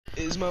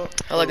Ismo.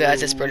 Hello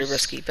guys, it's Brody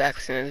Risky back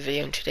with another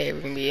video, and today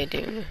we're going to be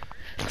doing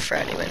a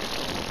Friday win.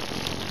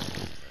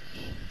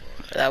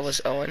 That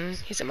was Owen,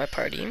 he's in my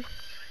party,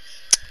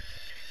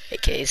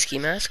 aka Ski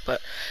Mask,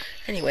 but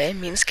anyway,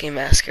 me and Ski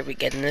Mask are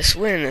getting this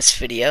win in this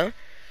video.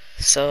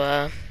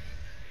 So,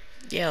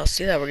 yeah, let's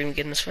do that, we're going to be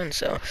getting this win,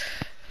 so,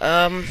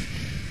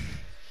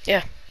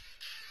 yeah.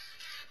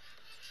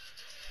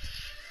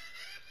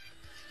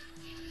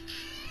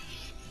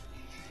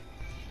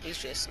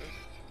 Who's Jason?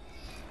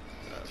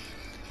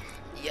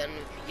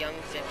 Young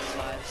Vic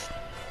 5.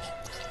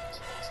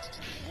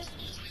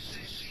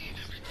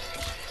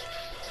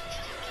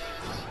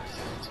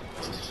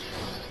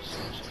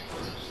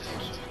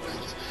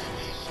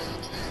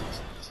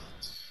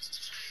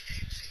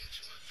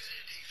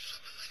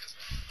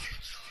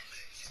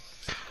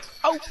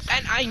 Oh,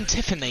 and I'm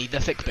Tiffany, the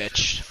thick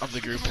bitch of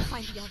the group. I'll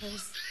find the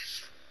others.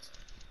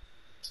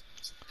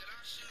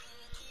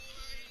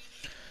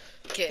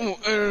 Okay. Oh,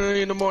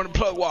 early in the morning,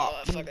 plug walk.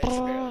 Oh, fuck, I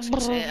forgot what I was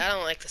gonna say. I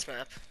don't like this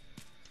map.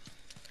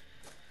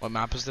 What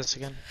map is this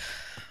again?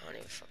 I don't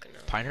even fucking know.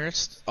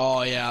 Pinehurst?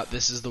 Oh yeah,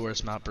 this is the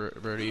worst map,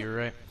 Birdie, you're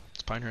right.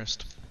 It's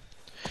Pinehurst.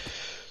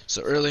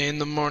 So early in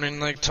the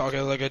morning, like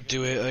talking like I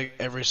do it like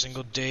every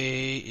single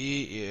day.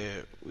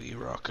 Yeah, we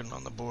rocking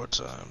on the board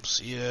times.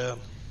 Yeah.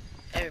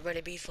 Everybody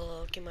be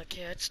fucking my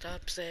cat,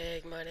 stop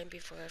saying my name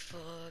before I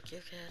fuck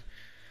your cat.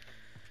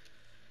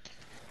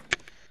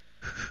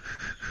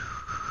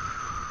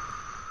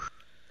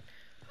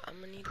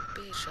 I'ma need a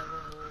bitch that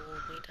will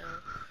hold me down.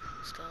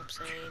 Stop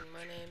saying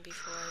my name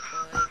before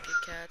I wipe your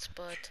cat's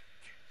butt.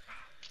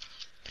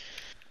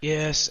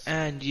 Yes,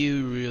 and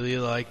you really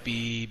like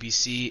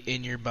BBC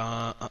in your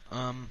bum.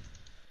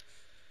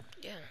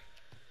 Yeah.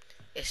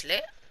 It's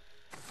lit?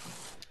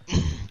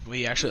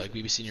 We actually like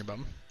BBC in your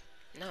bum.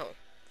 No.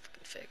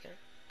 Fucking fake.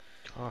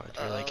 God,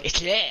 you're like,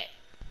 it's lit.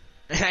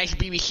 Nice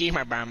BBC in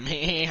my bum.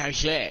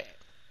 How's it?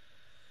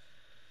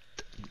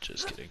 I'm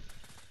just kidding.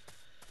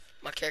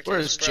 My character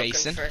Where's was broken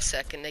Jason? for a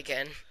second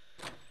again.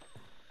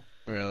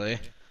 Really?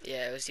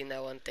 Yeah, it was doing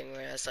that one thing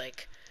where I was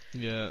like,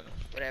 Yeah.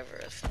 whatever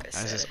the fuck I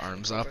said. Has his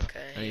arms up,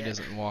 Okay, and he yeah.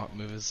 doesn't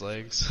move his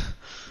legs.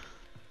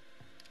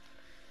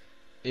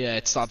 Yeah,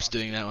 it stops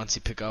doing that once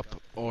you pick up,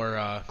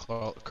 or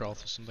crawl or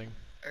something.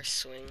 Or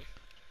swing.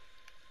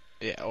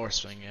 Yeah, or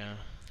swing, yeah.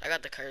 I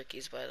got the car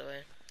keys, by the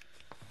way.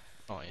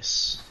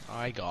 Nice.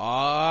 I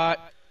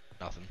got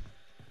nothing.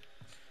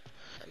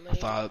 I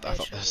thought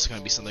this was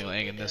gonna be something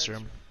laying in this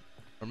room,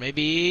 or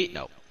maybe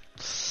no.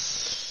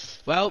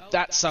 Well,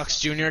 that sucks,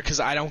 Junior,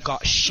 because I don't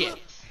got shit.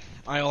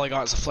 I only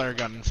got is a flare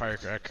gun and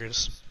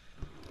firecrackers.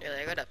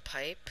 Really, I got a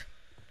pipe,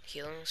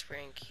 healing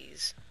spray, and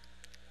keys.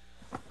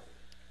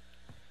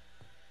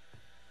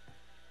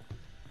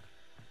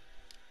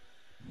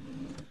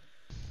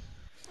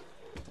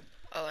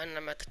 Oh, and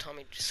I'm at the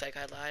Tommy, just like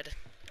I lied.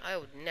 I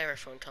would never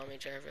phone Tommy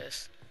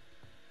Jarvis.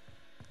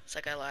 It's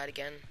like I lied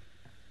again.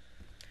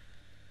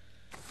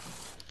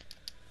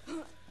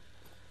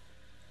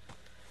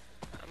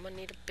 I'm gonna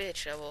need a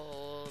bitch that will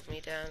hold me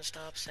down.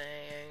 Stop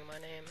saying my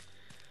name.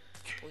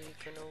 We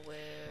gonna wear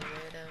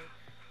it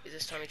out. Is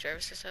this Tommy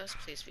Jarvis's house?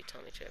 Please be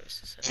Tommy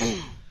Jarvis's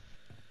house.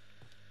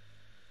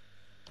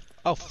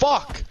 Oh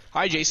fuck!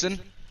 Hi, Jason.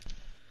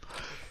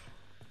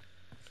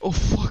 Oh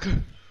fuck.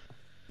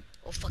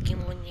 Oh fucking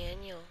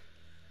moñeño.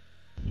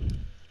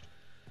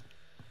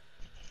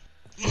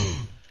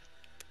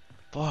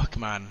 Fuck,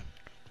 man.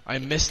 I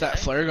missed that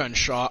flare gun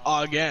shot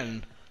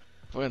again.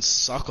 Fucking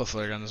suck with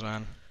flare guns,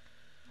 man.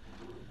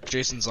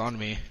 Jason's on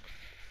me.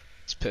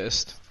 He's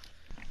pissed.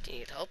 Do you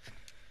need help?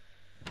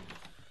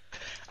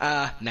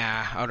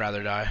 Nah, I'd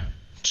rather die.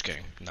 Just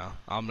kidding. No,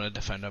 I'm gonna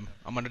defend him.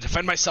 I'm gonna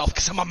defend myself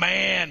because I'm a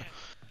man!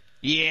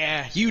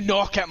 Yeah, you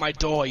knock at my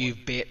door, you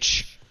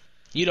bitch.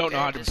 You don't know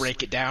how to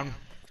break it down.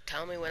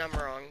 Tell me when I'm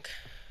wrong.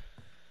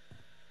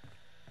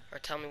 Or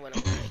tell me when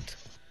I'm right.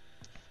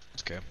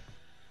 Okay.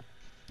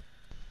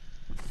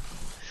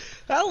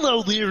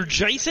 Hello there,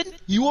 Jason.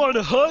 You want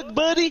a hug,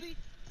 buddy?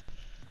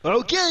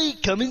 Okay,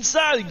 come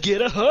inside and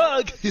get a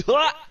hug.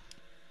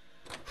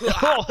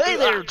 Oh, hey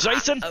there,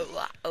 Jason.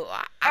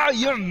 Oh,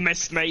 you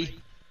missed me.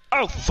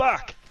 Oh,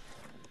 fuck.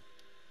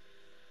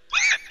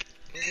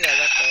 Yeah, I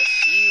got the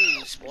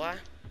fuse, boy.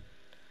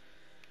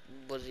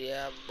 But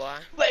yeah, boy.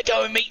 Let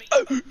go of me.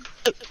 There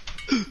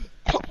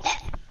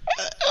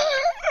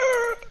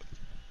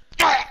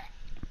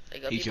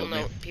you go. He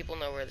People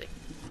know where they.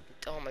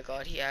 Oh my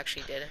god, he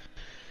actually did it.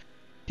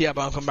 Yeah,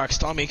 but I'm coming back to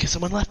Tommy because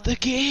someone left the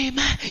game.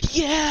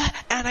 Yeah,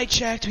 and I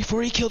checked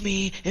before he killed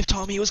me if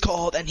Tommy was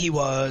called, and he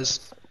was.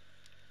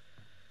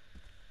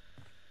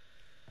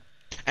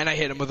 And I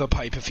hit him with a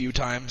pipe a few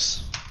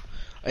times.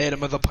 I hit him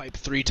with a pipe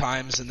 3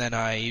 times, and then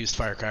I used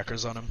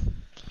firecrackers on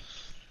him.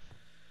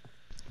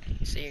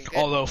 So you're good.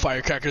 Although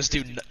firecrackers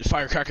do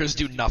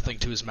nothing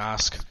to his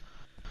mask.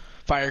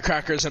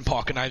 Firecrackers and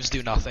pocket knives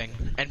do nothing,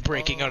 and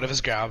breaking out of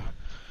his grab.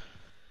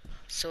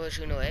 So is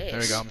Juno Ace. There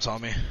we go, I'm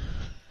Tommy.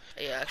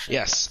 Are you actually?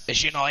 Yes,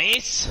 is you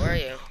nice? Where are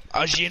you?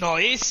 Is you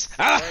nice?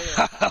 Where are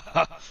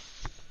you?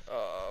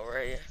 Oh, where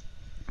are you?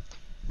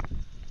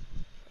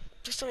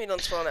 Just tell me you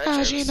don't spawn at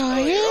How'd you know Oh,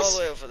 you're all this? the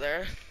way over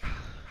there.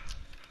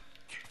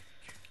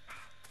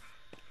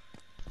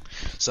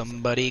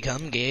 Somebody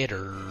come get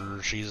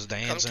her. She's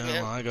dancing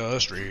here. like a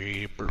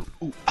stripper.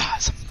 Ooh, ah,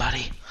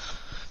 somebody.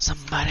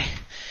 Somebody.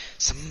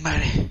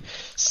 Somebody.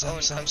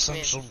 Owen, come to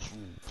me. Some.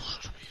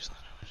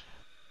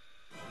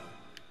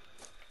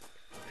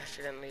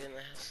 Accidentally in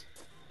the house.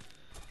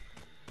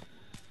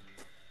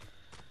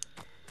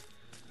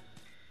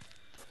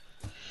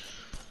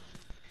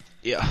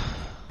 Yeah.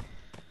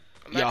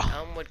 I'm at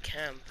Elmwood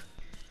Camp.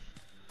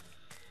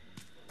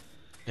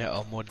 Yeah,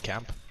 Elmwood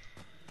Camp.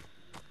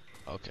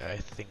 Okay, I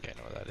think I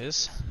know what that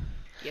is.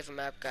 You have a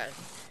map, guy.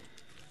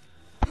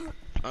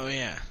 Oh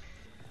yeah.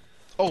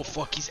 Oh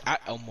fuck, he's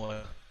at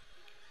Elmwood.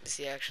 Is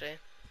he actually?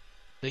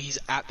 Like, he's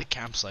at the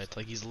campsite.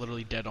 Like he's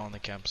literally dead on the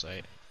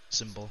campsite.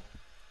 Symbol.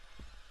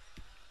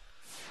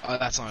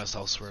 That's not his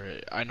house.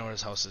 I know where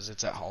his house is.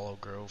 It's at Hollow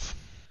Grove.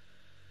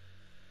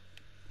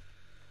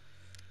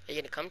 Are you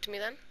gonna come to me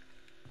then?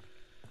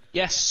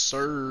 Yes,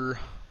 sir.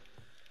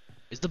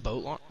 Is the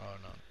boat on? Oh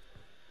no.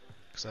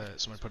 Cause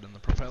someone put in the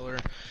propeller,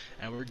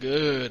 and we're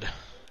good.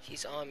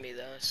 He's on me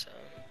though, so.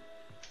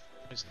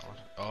 He's not.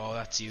 Oh,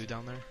 that's you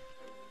down there.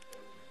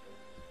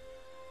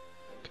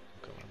 Okay,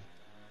 come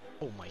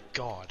on. Oh my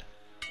god.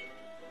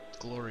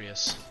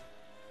 Glorious.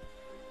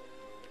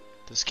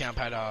 This camp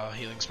had a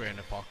healing spray and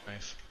a pocket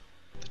knife.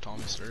 The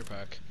Tommy Sawyer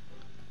pack.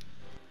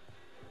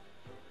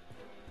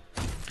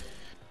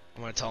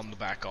 I'm gonna tell him to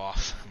back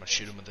off. I'm gonna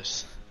shoot him with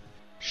this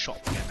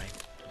shotgun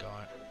I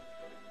got.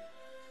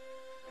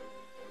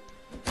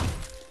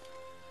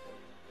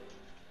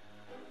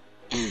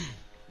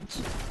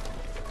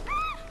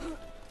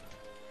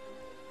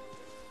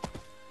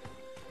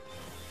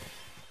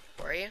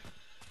 Where are you?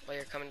 While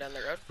you're coming down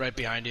the road? Right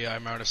behind you.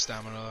 I'm out of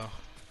stamina though.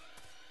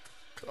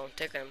 Cool, I'm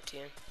taking him to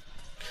you.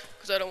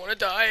 Cause I don't want to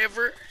die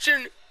ever.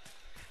 Shouldn't.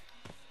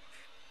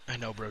 I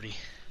know, Brody.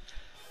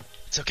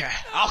 It's okay.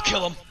 I'll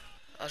kill him.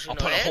 I'll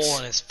put a hole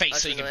in his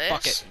face so you can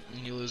fuck it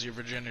and you lose your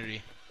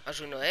virginity.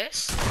 Acho no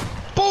es?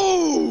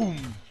 Boom!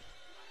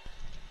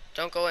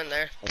 Don't go in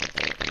there.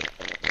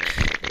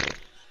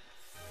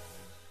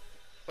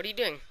 What are you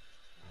doing?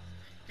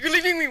 You're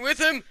leaving me with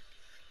him!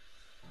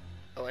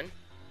 Owen?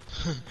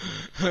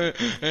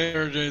 Hey,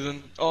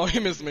 Jason. Oh, he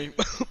missed me.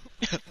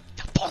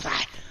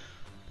 Bullseye!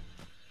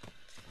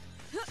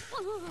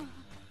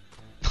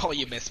 Oh,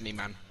 you missed me,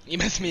 man. You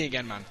missed me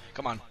again, man.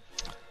 Come on.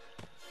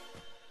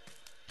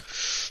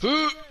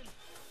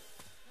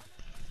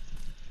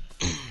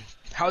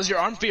 How's your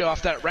arm feel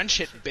off that wrench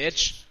hit,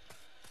 bitch?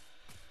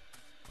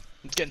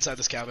 Let's get inside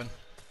this cabin.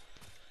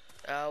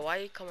 Why are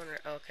you coming right?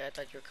 Okay, I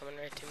thought you were coming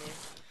right to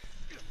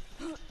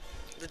me.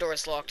 The door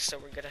is locked, so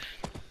we're gonna.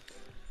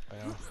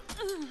 Yeah.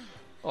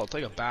 Oh, I'll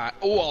take a bat.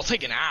 Oh, I'll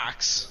take an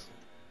axe.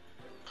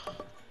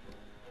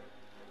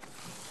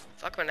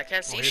 Fuck man, I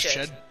can't see Here's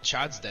shit.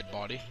 Chad's dead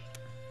body.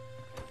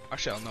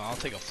 Actually, I'll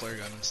take a flare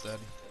gun instead.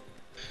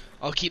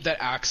 I'll keep that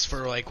axe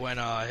for like when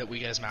we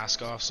get his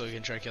mask off, so we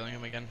can try killing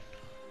him again.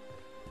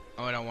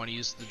 Oh, I don't want to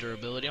use the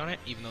durability on it,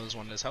 even though there's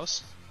one in his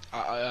house.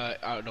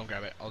 Don't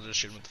grab it. I'll just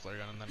shoot him with the flare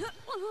gun and then.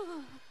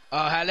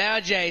 Oh, hello,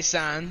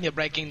 Jason. You're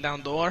breaking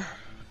down door.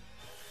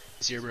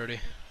 It's here, Brody.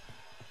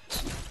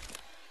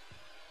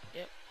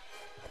 Yep.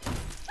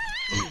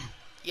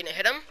 You gonna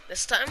hit him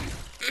this time?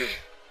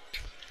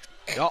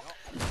 Yup.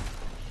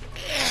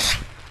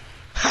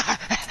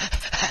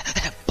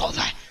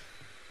 Bullseye.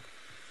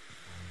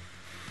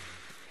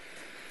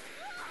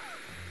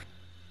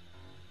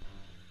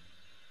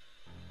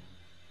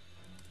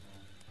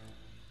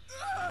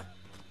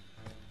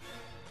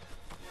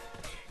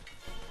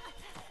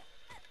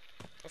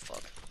 Oh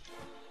fuck.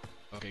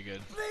 Okay,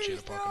 good.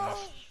 Cheetah poking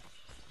off.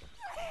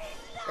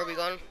 Where are we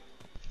going?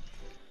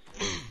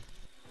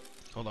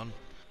 Hold on.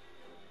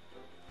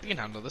 We can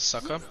handle this,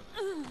 sucker.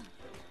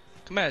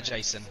 Come here,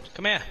 Jason.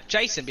 Come here.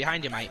 Jason,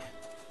 behind you, mate.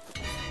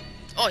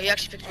 Oh, he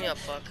actually picked me up,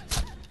 fuck.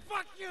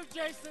 Fuck you,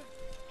 Jason!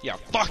 Yeah,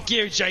 fuck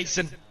you,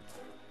 Jason.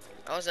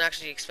 I wasn't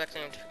actually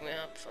expecting him to pick me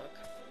up, fuck.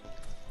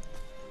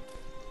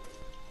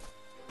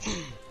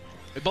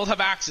 We both have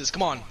axes,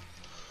 come on.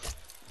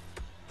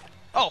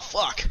 Oh,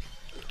 fuck.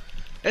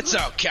 It's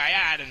okay, I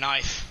had a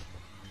knife.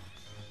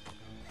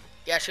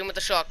 Yeah, shoot him with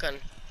the shotgun.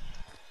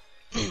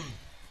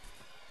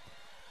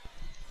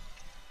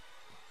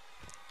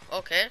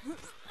 Okay.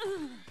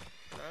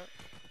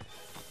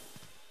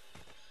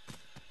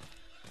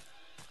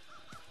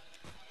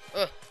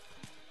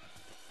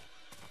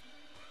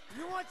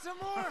 You want some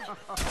more?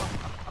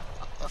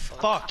 Oh,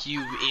 fuck. Fuck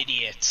you,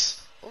 idiot.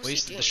 What was he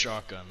Wasted doing? the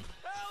shotgun.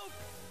 Help!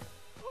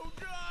 Oh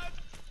god!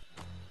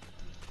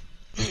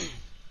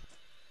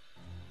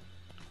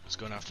 Let's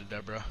going after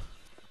Deborah.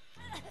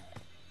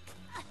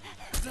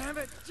 Damn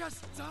it!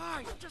 Just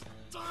die! Just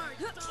die!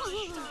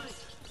 Die!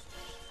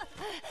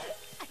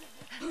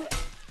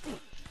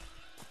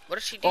 What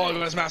is she Oh, doing?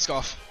 got his mask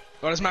off.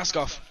 Got his mask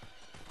off.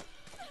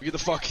 We get the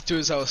fuck to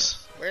his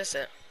house. Where is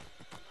it?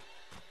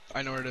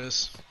 I know where it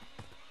is.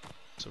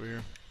 It's over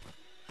here.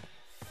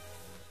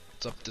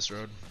 It's up this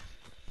road.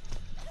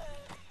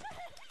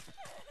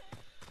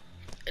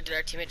 Did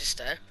our teammate just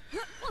die?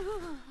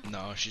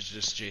 No,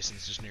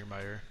 Jason's just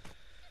nearby her.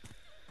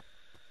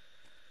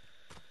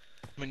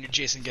 When your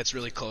Jason gets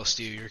really close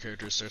to you, your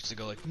character starts to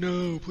go like,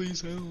 no,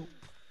 please help,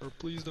 or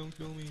please don't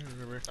kill me,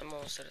 or whatever. I'm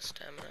almost out of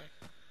stamina.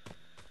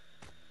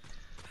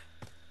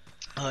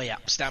 Oh yeah,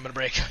 stamina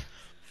break.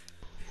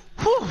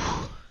 Whew!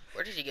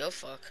 Where did he go,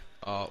 fuck?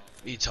 Oh,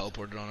 he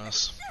teleported on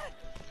us.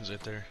 He's right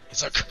there.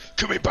 He's like,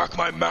 give me back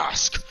my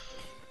mask!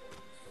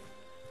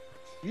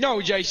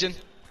 No, Jason!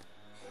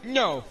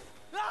 No!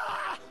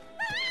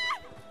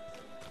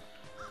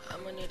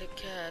 I'm gonna need a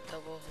cat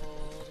that will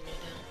hold me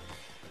down.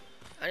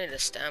 I need a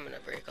stamina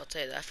break, I'll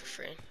tell you that for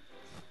free.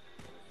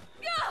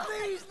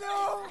 Please,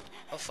 no!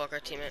 Oh fuck, our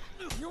teammate.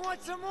 You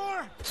want some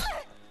more?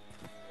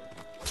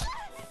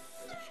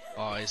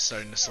 Oh, he's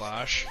starting to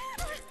slash.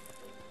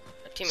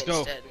 Our teammate's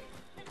go. dead.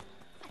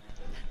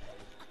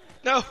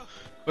 No!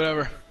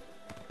 Whatever.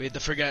 We had to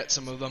forget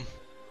some of them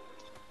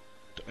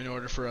in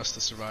order for us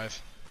to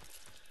survive.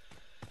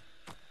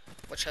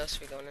 Which house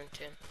are we going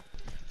into?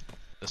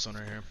 This one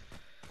right here.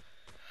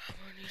 I'm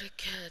gonna need a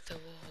cat that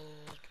will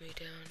hold me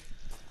down.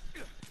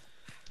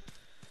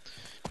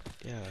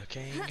 Yeah,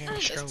 king and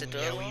Is show the me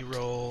door how we locked?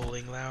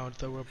 rolling loud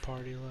though a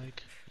party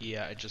like.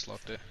 Yeah, I just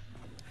locked it.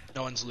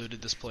 No one's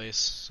looted this place,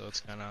 so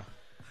it's kind of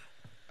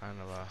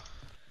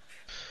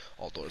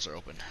all doors are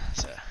open.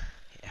 So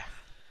yeah.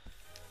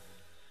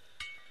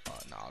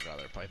 No, I'd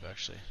rather pipe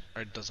actually.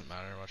 Or it doesn't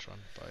matter which one,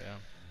 but yeah.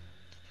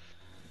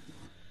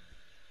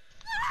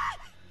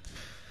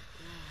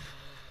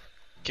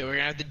 Okay, we're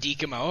gonna have to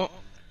deke him out,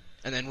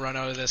 and then run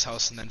out of this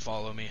house and then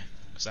follow me,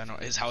 cause I know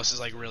his house is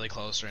like really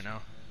close right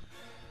now.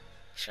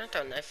 He's trying to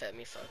throw a knife at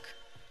me, fuck.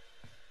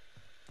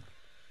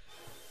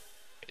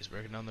 He's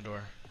breaking down the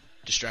door.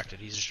 Distracted.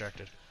 He's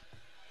distracted.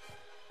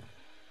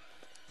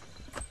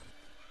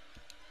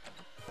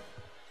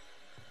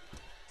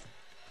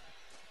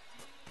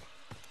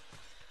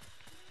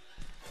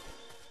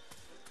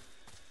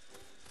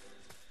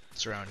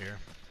 It's around here.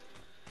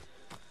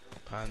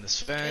 Behind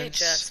this fence.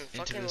 Jackson, into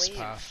fucking this leave.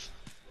 path.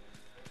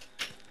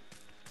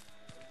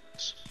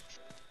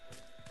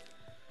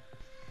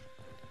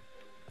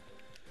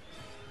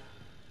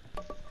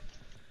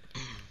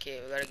 Okay,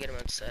 we gotta get him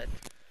outside.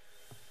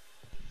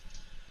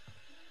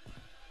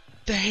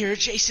 They're here,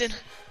 Jason.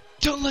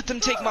 Don't let them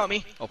take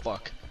mommy. Oh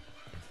fuck.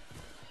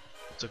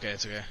 It's okay.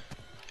 It's okay.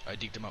 I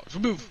deked him out.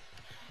 Move.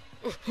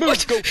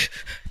 Move. Go.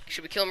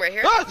 Should we kill him right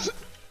here? Ah!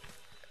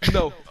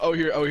 No. Oh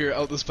here. Oh here.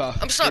 Out this path.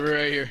 I'm stuck. We're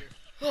right here.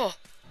 Oh.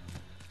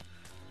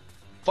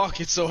 Fuck.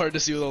 It's so hard to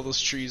see with all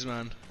those trees,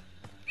 man.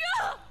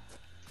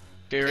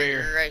 Okay, right Okay,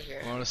 here. right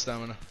here. I'm out of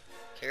stamina.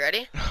 Okay,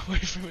 ready?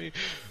 Wait for me.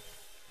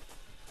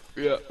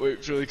 Yeah.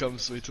 Wait till he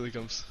comes. Wait till he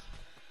comes.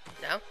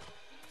 Now?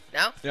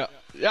 Now? Yeah.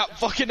 Yeah.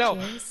 Fucking now.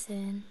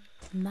 Jason,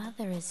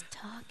 Mother is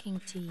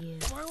talking to you.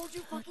 Why won't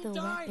you Put fucking the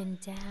die? weapon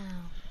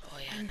down. Oh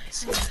yeah,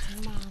 nice.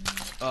 Come to Mama.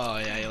 Oh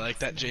yeah. You like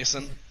that,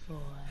 Jason? Boy,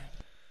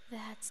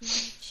 that's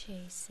not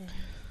Jason.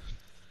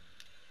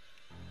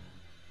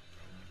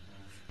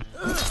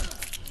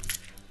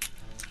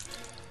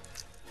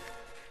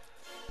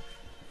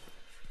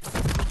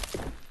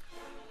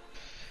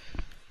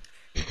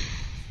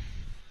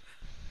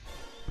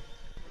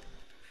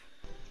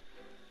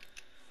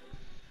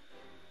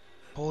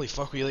 Holy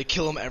fuck. We like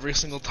kill him every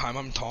single time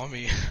I'm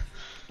Tommy.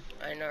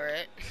 I know,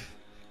 right?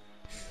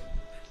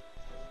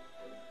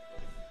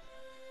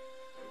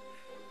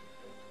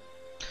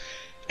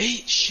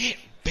 Eat shit,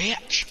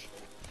 bitch.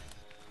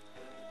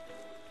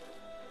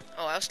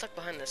 Oh, I was stuck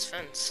behind this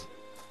fence.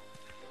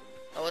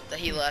 Oh, what the?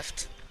 He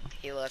left.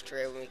 He left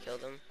right when we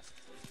killed him.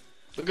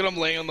 Look at him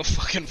laying on the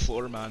fucking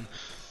floor, man.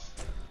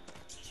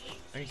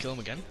 I can kill him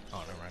again?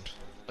 Oh, never mind.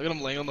 Look at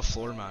him laying on the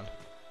floor, man.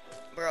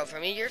 Bro, for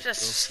me, you're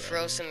just So sad.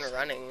 frozen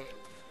running.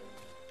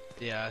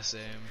 Yeah,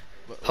 same.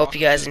 But Hope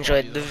you guys Rocket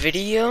enjoyed Ball, the though.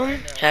 video.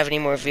 Have any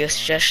more video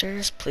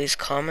suggestions? Please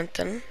comment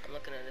them. I'm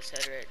looking at his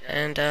head right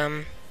now.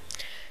 And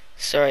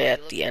sorry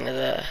at the end of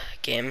the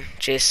game,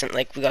 Jason.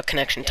 Like we got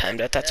connection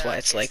timed out. That's why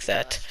it's like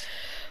that.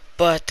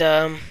 But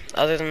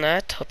other than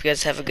that, hope you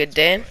guys have a good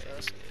day.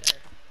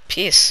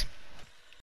 Peace.